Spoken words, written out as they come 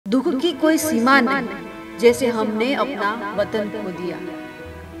दुख की कोई सीमा नहीं, जैसे हमने अपना वतन खो दिया।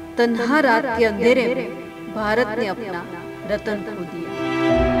 तन्हा रात के अंधेरे में भारत ने अपना रतन खो दिया।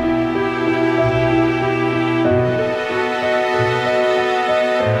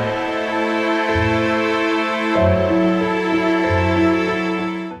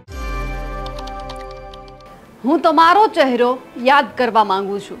 હું તમારો ચહેરો યાદ કરવા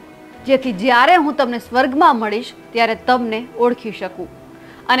માંગુ છું, જેથી જ્યારે હું તમને સ્વર્ગમાં મળીશ ત્યારે તમને ઓળખી શકું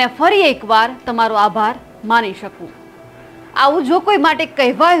અને ફરી એકવાર તમારો આભાર માની શકું। આવું જો કોઈ માટે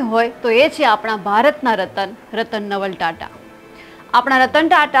કહેવાય હોય તો એ છે આપણા ભારતના રતન નવલ ટાટા। આપણા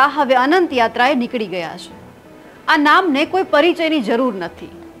રતન ટાટા હવે અનંત યાત્રાએ નીકળી ગયા છે। આ નામને કોઈ પરિચયની જરૂર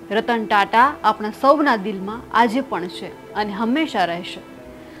નથી। રતન ટાટા આપણા સૌના દિલમાં આજે પણ છે અને હંમેશા રહેશે।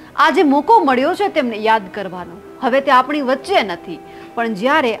 આજે મોકો મળ્યો છે તેમને યાદ કરવાનો। હવે તે આપણી વચ્ચે નથી, પણ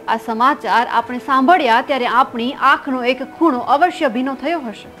જ્યારે આ સમાચાર આપણે સાંભળ્યા ત્યારે આપણી આંખનો એક ખૂણો અવશ્ય ભીનો થયો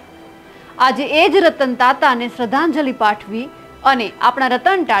હશે। આજે એ જ રતન તાતાને શ્રદ્ધાંજલિ પાઠવી અને આપણા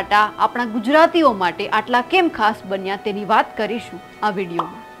રતન ટાટા આપણા ગુજરાતીઓ માટે આટલા કેમ ખાસ બન્યા તેની વાત કરીશું આ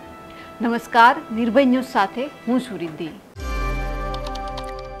વિડીયોમાં। નમસ્કાર, નિર્ભય ન્યૂઝ સાથે હું છું રિદ્ધિ।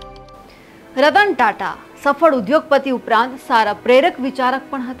 રતન ટાટા સફળ ઉદ્યોગપતિ ઉપરાંત સારા પ્રેરક વિચારક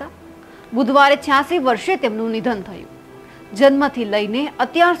પણ હતા। બુધવારે 86 વર્ષે તેમનું નિધન થયું। જન્મથી લઈને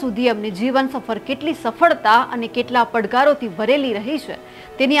અત્યાર સુધી એમની જીવન સફર કેટલી સફળતા અને કેટલા પડકારોથી ભરેલી રહી છે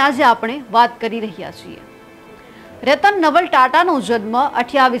તેની આજે આપણે વાત કરી રહ્યા છીએ। રતન નવલ ટાટાનો જન્મ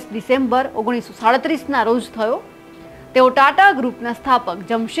 28 ડિસેમ્બર 1937ના રોજ થયો। તેઓ ટાટા ગ્રુપના સ્થાપક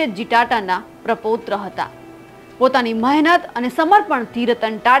જમશેદજી ટાટાના પ્રપૌત્ર હતા। પોતાની મહેનત અને સમર્પણથી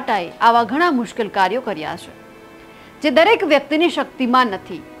રતન ટાટાએ આવા ઘણા મુશ્કેલ કાર્યો કર્યા છે જે દરેક વ્યક્તિની શક્તિમાં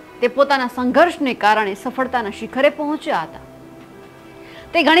નથી। તે પોતાના સંઘર્ષને કારણે સફળતાના શિખરે પહોંચ્યા હતા।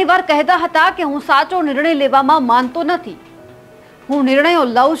 તે ઘણીવાર કહેતા હતા કે હું સાચો નિર્ણય લેવામાં માનતો નથી, હું નિર્ણયો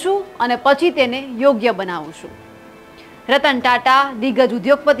લઉં છું અને પછી તેને યોગ્ય બનાવું છું। રતન ટાટા દિગ્ગજ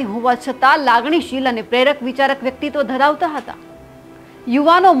ઉદ્યોગપતિ હોવા છતાં લાગણીશીલ અને પ્રેરક વિચારક વ્યક્તિત્વ ધરાવતા હતા।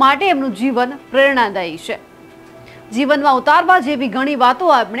 યુવાનો માટે એમનું જીવન પ્રેરણાદાયી છે। જીવનમાં ઉતારવા જેવી ઘણી વાતો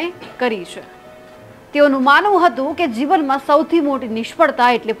આપણે કરી છે। તેઓનું માનવું હતું કે જીવનમાં સૌથી મોટી નિષ્ફળતા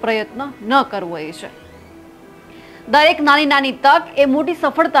એટલે પ્રયત્ન ન કરવો એ છે। દરેક નાની નાની તક એ મોટી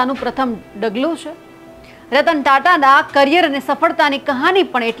સફળતાનું પ્રથમ ડગલું છે। રતન ટાટાના કરિયર અને સફળતાની કહાની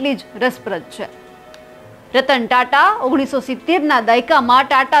પણ એટલી જ રસપ્રદ છે। રતન ટાટા 1970ના દાયકામાં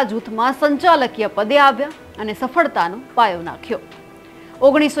ટાટા જૂથમાં સંચાલકીય પદે આવ્યા અને સફળતાનો પાયો નાખ્યો।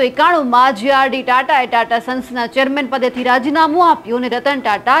 1991માં GRD ટાટાએ ટાટા સન્સના ચેરમેન પદેથી રાજીનામું આપ્યું અને રતન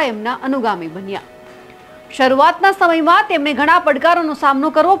ટાટા એમના અનુગામી બન્યા। શરૂઆતના સમયમાં તેમને ઘણા પડકારોનો સામનો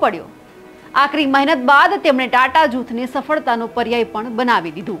કરવો પડ્યો। આકરી મહેનત બાદ તેમણે ટાટા જૂથને સફળતાનો પર્યાય પણ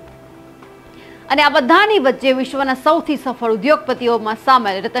બનાવી દીધું અને આ બધાની વચ્ચે વિશ્વના સૌથી સફળ ઉદ્યોગપતિઓમાં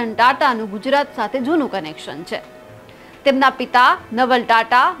સામેલ રતન ટાટાનું ગુજરાત સાથે જૂનું કનેક્શન છે। તેમના પિતા નવલ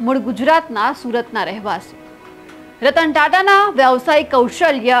ટાટા મૂળ ગુજરાતના સુરતના રહેવાસી। રતન ટાટાના વ્યવસાયિક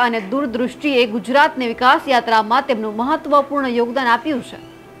કૌશલ્ય અને દૂરદૃષ્ટિએ ગુજરાતની વિકાસ યાત્રામાં તેમનું મહત્વપૂર્ણ યોગદાન આપ્યું છે।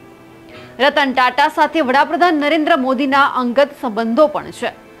 રતન ટાટા સાથે વડાપ્રધાન નરેન્દ્ર મોદીના અંગત સંબંધો પણ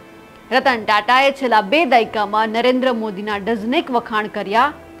છે। રતન ટાટાએ છેલ્લા 2 દાયકામાં નરેન્દ્ર મોદીના ડઝનેક વખાણ કર્યા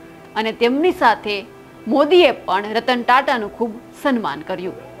અને તેમની સાથે મોદીએ પણ રતન ટાટાનું ખૂબ સન્માન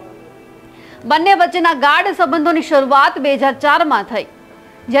કર્યું। બંને વચ્ચેના ગાઢ સંબંધોની શરૂઆત 2004માં થઈ,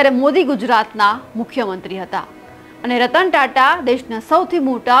 જ્યારે મોદી ગુજરાતના મુખ્યમંત્રી હતા અને રતન ટાટા દેશના સૌથી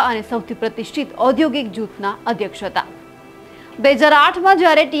મોટા અને સૌથી પ્રતિષ્ઠિત ઔદ્યોગિક જૂથના અધ્યક્ષ હતા। 2008માં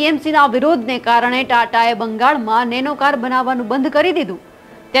જ્યારે TMCના વિરોધને કારણે ટાટાએ બંગાળમાં નેનો કાર બનાવવાનું બંધ કરી દીધું,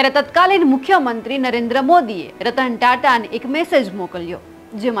 ત્યારે તત્કાલીન મુખ્યમંત્રી નરેન્દ્ર મોદીએ રતન ટાટાને એક મેસેજ મોકલ્યો,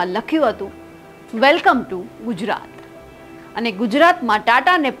 જેમાં લખ્યું હતું, વેલકમ ટુ ગુજરાત। અને ગુજરાતમાં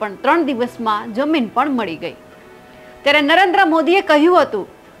ટાટાને પણ 3 દિવસમાં જમીન પણ મળી ગઈ। ત્યારે નરેન્દ્ર મોદીએ કહ્યું હતું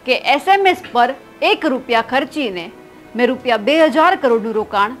કે SMS પર 1 રૂપિયા ખર્ચીને મેં ₹2000 કરોડનું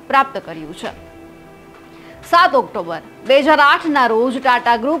રોકાણ પ્રાપ્ત કર્યું છે। 7 ઓક્ટોબર 2008ના રોજ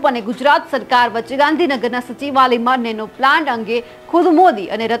ટાટા ગ્રુપ અને ગુજરાત સરકાર વચ્ચે ગાંધીનગરના સચિવાલયમાં નેનો પ્લાન્ટ અંગે ખુદ મોદી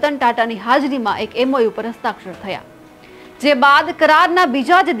અને રતન ટાટાની હાજરીમાં એક MOU પર હસ્તાક્ષર થયા, જે બાદ કરારના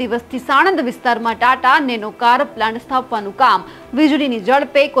બીજા જ દિવસથી સાણંદ વિસ્તારમાં ટાટા નેનો કાર પ્લાન્ટ સ્થાપવાનું કામ વીજળીની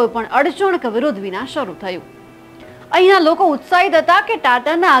ઝડપે કોઈપણ અડચણ કે વિરોધ વિના શરૂ થયું। અહીંના લોકો ઉત્સાહિત હતા કે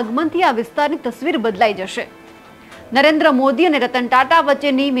ટાટાના આગમનથી આ વિસ્તારની તસવીર બદલાઈ જશે। નરેન્દ્ર મોદી અને રતન ટાટા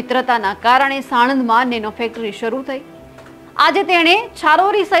વચ્ચેની મિત્રતાના કારણે સાણંદમાં નેનો ફેક્ટરી શરૂ થઈ। આજે તેણે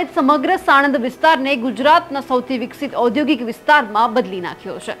છારોરી સહિત સમગ્ર સાણંદ વિસ્તારને ગુજરાતના સૌથી વિકસિત ઔદ્યોગિક વિસ્તારમાં બદલી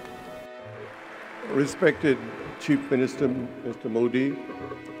નાખ્યો છે। Respected Chief Minister Mr. Modi,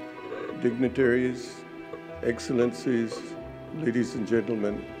 dignitaries, excellencies, ladies and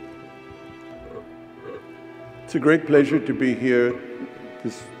gentlemen, It's a great pleasure to be here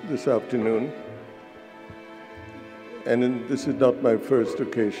this afternoon, and this is not my first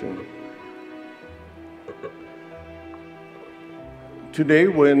occasion. Today,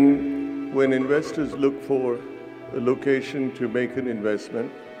 when investors look for a location to make an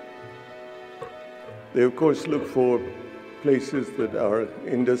investment, they of course look for places that are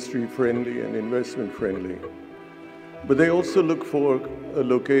industry friendly and investment friendly. But they also look for a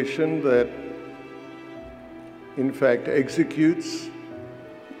location that in fact executes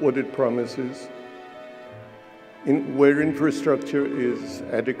what it promises, where infrastructure is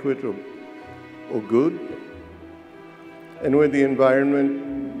adequate or good, and where the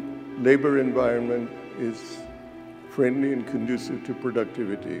labor environment is friendly and conducive to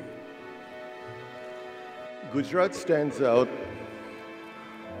productivity. Gujarat stands out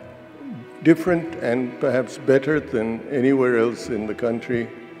different and perhaps better than anywhere else in the country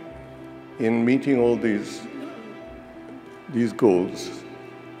in meeting all these goals.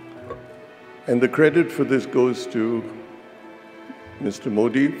 And the credit for this goes to Mr.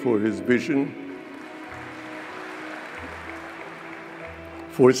 Modi for his vision,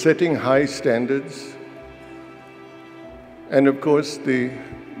 for setting high standards, and of course the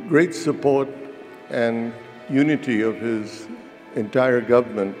great support and unity of his entire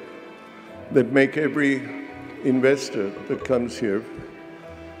government that make every investor that comes here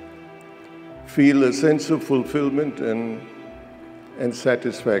feel a sense of fulfillment and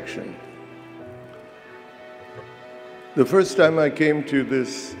satisfaction. The first time I came to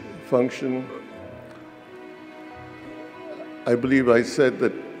this function, I believe I said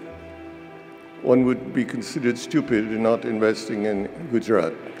that one would be considered stupid in not investing in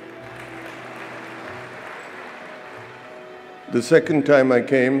Gujarat. The second time I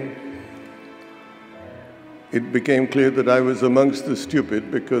came, it became clear that I was amongst the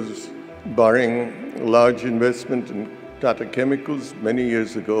stupid because, barring a large investment in Tata Chemicals many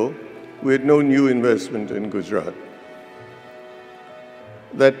years ago, we had no new investment in Gujarat.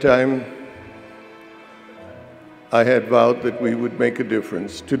 That time, I had vowed that we would make a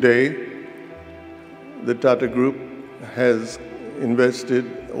difference. Today, the Tata Group has invested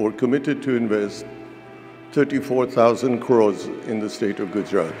or committed to invest 34,000 crores in the state of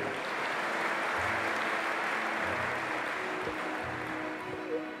Gujarat.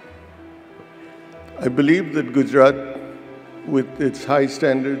 I believe that Gujarat, with its high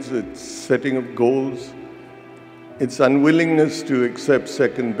standards, its setting of goals, its unwillingness to accept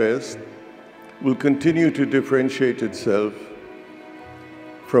second best, will continue to differentiate itself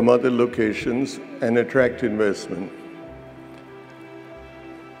from other locations and attract investment.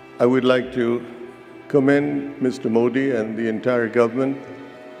 I would like to commend Mr. Modi and the entire government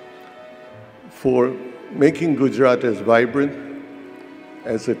for making Gujarat as vibrant,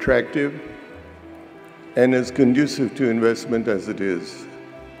 as attractive, and as conducive to investment as it is.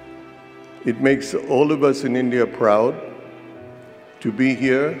 It makes all of us in India proud to be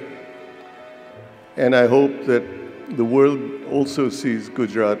here, and I hope that the world also sees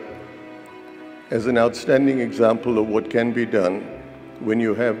Gujarat as an outstanding example of what can be done when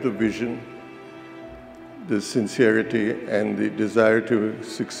you have the vision, the sincerity, and the desire to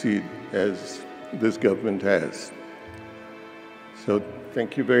succeed as this government has. So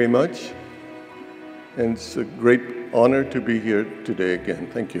thank you very much, and it's a great honor to be here today again.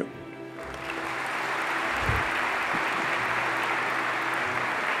 Thank you.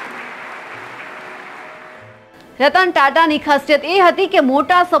 Ratan ટાટાની ખાસિયત એ હતી કે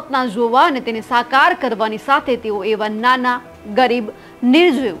મોટા સપના જોવા અને તેને સાકાર કરવાની સાથે તેઓ એવા નાના, ગરીબ,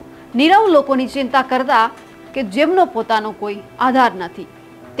 નિર્જીવ, નીરવ લોકોની ચિંતા કરતા કે જેમનો પોતાનો કોઈ આધાર નથી.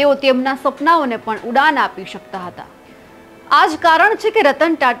 તેઓ તેમના સપનાઓને પણ ઉડાન આપી શકતા હતા. આ જ કારણ છે કે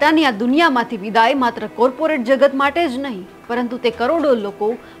રતન ટાટાની આ દુનિયામાંથી વિદાય માત્ર કોર્પોરેટ જગત માટે જ નહીં, પરંતુ તે કરોડો લોકો,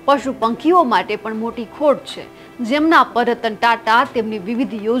 પશુ પંખીઓ માટે પણ મોટી ખોટ છે, જેમના પર રતન ટાટા તેમની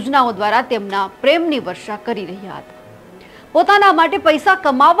વિવિધ યોજનાઓ દ્વારા તેમના પ્રેમની વર્ષા કરી રહ્યા હતા. પોતાના માટે પૈસા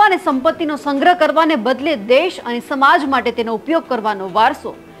કમાવવા અને સંપત્તિનો સંગ્રહ કરવાને બદલે દેશ અને સમાજ માટે તેનો ઉપયોગ કરવાનો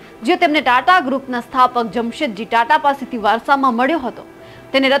વારસો, જે તેમને ટાટા ગ્રુપના સ્થાપક જમશેદજી ટાટા પાસેથી વારસામાં મળ્યો હતો,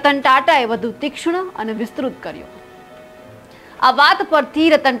 તેને રતન ટાટાએ વધુ તીક્ષ્ણ અને વિસ્તૃત કર્યો. આ વાત પરથી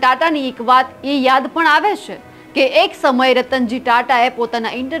રતન ટાટાની એક વાત એ યાદ પણ આવે છે કે એક સમયે રતનજી ટાટાએ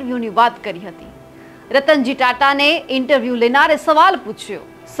પોતાના ઇન્ટરવ્યુની વાત કરી હતી. રતનજી ટાટાને ઇન્ટરવ્યુ લેનારે સવાલ પૂછ્યો,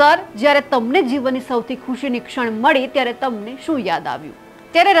 સર, જ્યારે તમને જીવનની સૌથી ખુશીની ક્ષણ મળી ત્યારે તમને શું યાદ આવ્યું?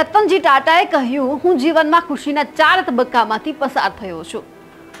 ત્યારે રતનજી ટાટાએ કહ્યું, હું જીવનમાં ખુશીના 4 તબક્કામાંથી પસાર થયો છું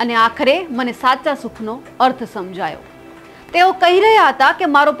અને આખરે મને સાચા સુખનો અર્થ સમજાયો. તેઓ કહી રહ્યા હતા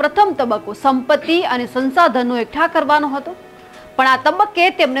કે મારો પ્રથમ તબક્કો સંપત્તિ અને સંસાધનો એકઠા કરવાનો હતો, પણ આ તબક્કે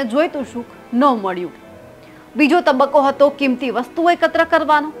તેમને જોઈતું સુખ ન મળ્યું. બીજો તબક્કો હતો કિંમતી વસ્તુઓ એકત્ર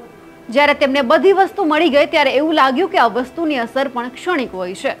કરવાનો. જ્યારે તેમને બધી વસ્તુ મળી ગઈ ત્યારે એવું લાગ્યું કે આ વસ્તુની અસર પણ ક્ષણિક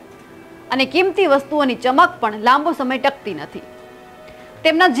હોય છે અને કિંમતી વસ્તુઓની ચમક પણ લાંબો સમય ટકતી નથી.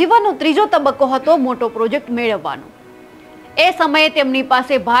 તેમના જીવનનો ત્રીજો તબક્કો હતો મોટો પ્રોજેક્ટ મેળવવાનો. એ સમયે તેમની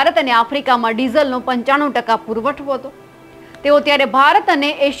પાસે ભારત અને આફ્રિકામાં ડીઝલનો 95% પુરવઠો હતો. તેઓ ત્યારે ભારત અને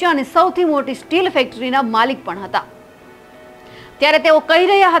એશિયાની સૌથી મોટી સ્ટીલ ફેક્ટરીના માલિક પણ હતા. ત્યારે તેઓ કહી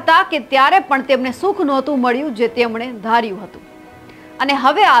રહ્યા હતા કે ત્યારે પણ તેમને સુખ નહોતું મળ્યું જે તેમણે ધાર્યું હતું. અને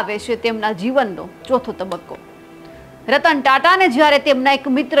હવે આવે છે તેમના જીવનનો ચોથો તબક્કો. રતન ટાટાને જ્યારે તેમના એક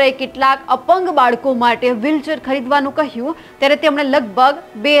મિત્રએ કેટલાક અપંગ બાળકો માટે વ્હીલચેર ખરીદવાનું કહ્યું ત્યારે તેમણે લગભગ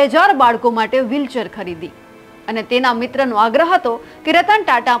 2000 બાળકો માટે વ્હીલચેર ખરીદી. અને તેના મિત્રનો આગ્રહ હતો કે રતન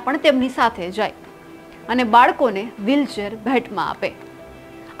ટાટા પણ તેમની સાથે જાય અને બાળકોને વ્હીલચેર ભેટમાં આપે.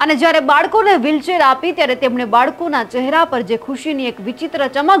 અને જ્યારે બાળકોને વ્હીલચેર આપી ત્યારે તેમણે બાળકોના ચહેરા પર જે ખુશીની એક વિચિત્ર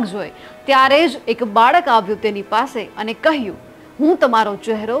ચમક જોઈ ત્યારે જ એક બાળક આવ્યું તેની પાસે અને કહ્યું, હું તમારો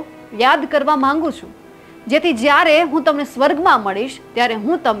ચહેરો યાદ કરવા માંગુ છું, જેથી જ્યારે હું તમને સ્વર્ગમાં મળીશ ત્યારે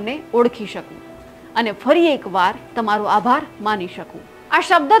હું તમને ઓળખી શકું અને ફરી એકવાર તમારો આભાર માની શકું. આ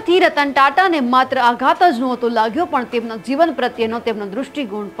શબ્દથી રતન ટાટાને માત્ર આઘાત જ નહોતો લાગ્યો, પણ તેમના જીવન પ્રત્યેનો તેમનો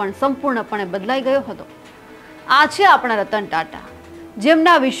દૃષ્ટિકોણ પણ સંપૂર્ણપણે બદલાઈ ગયો હતો. આ છે આપણા રતન ટાટા,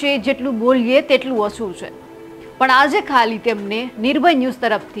 જેમના વિશે જેટલું બોલીએ તેટલું ઓછું છે. પણ આજે ખાલી તેમને નિર્ભય ન્યૂઝ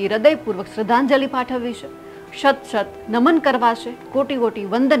તરફથી હૃદયપૂર્વક શ્રદ્ધાંજલિ પાઠવવી છે, શત નમન કરવા છે, કોટી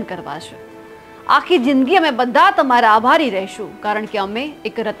વંદન કરવા છે. આખી જિંદગી અમે બધા તમારા આભારી રહીશું, કારણ કે અમે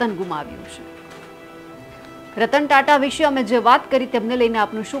એક રતન ગુમાવ્યું છે. રતન ટાટા વિશે અમે જે વાત કરી તેમને લઈને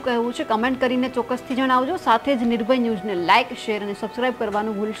આપનું શું કહેવું છે કમેન્ટ કરીને ચોક્કસથી જણાવજો. સાથે જ નિર્ભય ન્યૂઝને લાઇક, શેર અને સબસ્ક્રાઇબ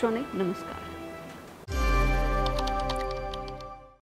કરવાનું ભૂલશો નહીં. નમસ્કાર.